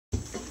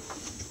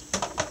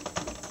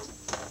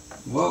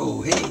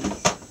Whoa, hey.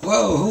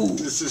 Whoa.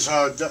 This is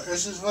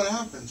what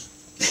happens.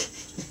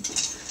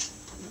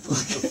 What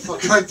the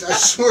fuck? I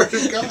swear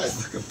to God.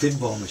 It's like a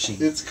pinball machine.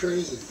 It's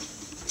crazy.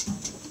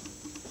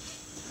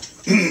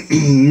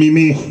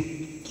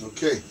 Me.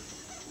 Okay.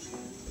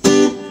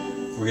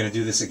 We're going to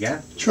do this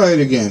again? Try it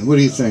again. What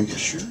do you think?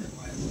 Sure.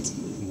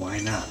 Why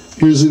not?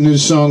 Here's a new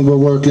song we're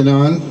working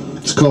on.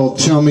 It's called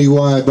Tell Me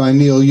Why by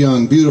Neil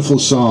Young. Beautiful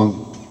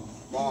song.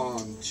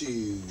 1,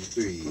 2,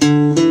 3.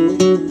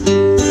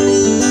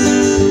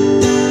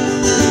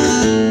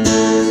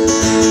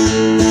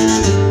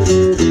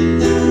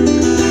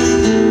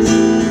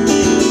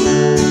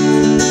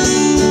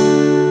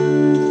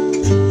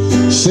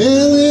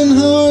 Sailing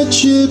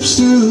hardships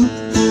through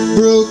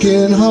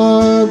broken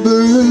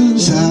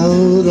harbors,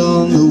 out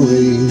on the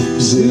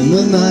waves in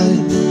the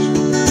night.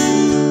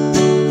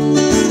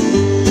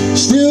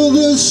 Still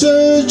the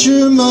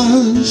searcher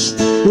must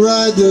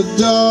ride the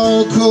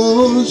dark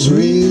horse,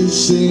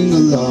 racing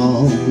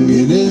along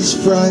in his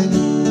fright.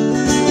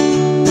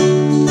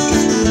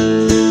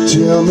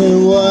 Tell me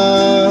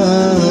why,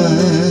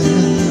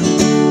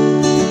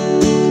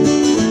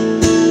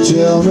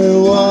 tell me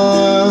why.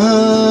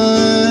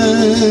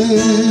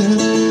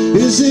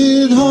 Is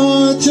it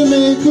hard to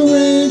make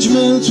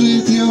arrangements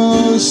with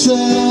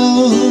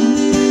yourself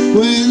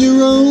when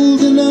you're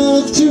old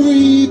enough to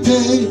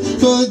repay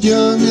but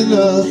young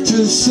enough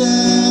to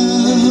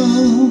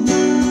sell?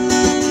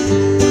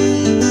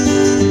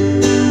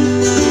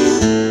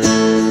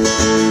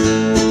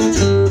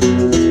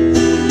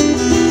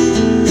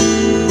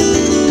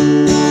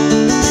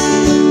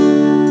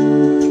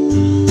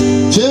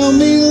 Tell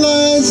me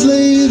lies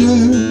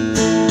later,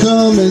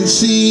 come and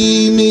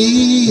see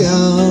me,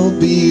 I'll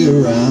be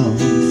around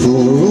for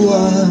a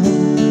while.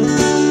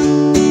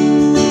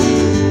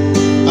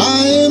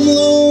 I am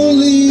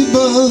lonely,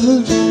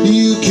 but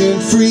you can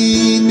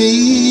free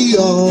me,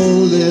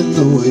 all in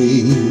the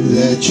way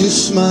that you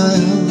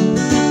smile.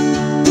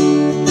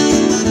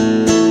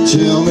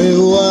 Tell me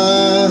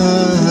why,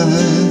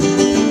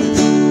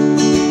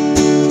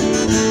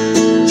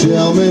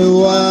 tell me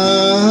why.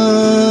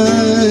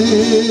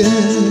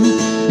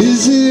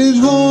 Is it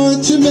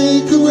hard to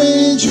make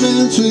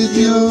arrangements with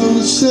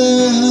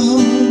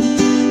yourself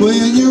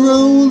when you're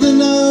old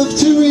enough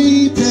to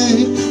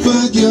repay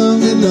but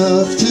young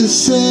enough to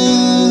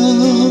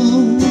sell?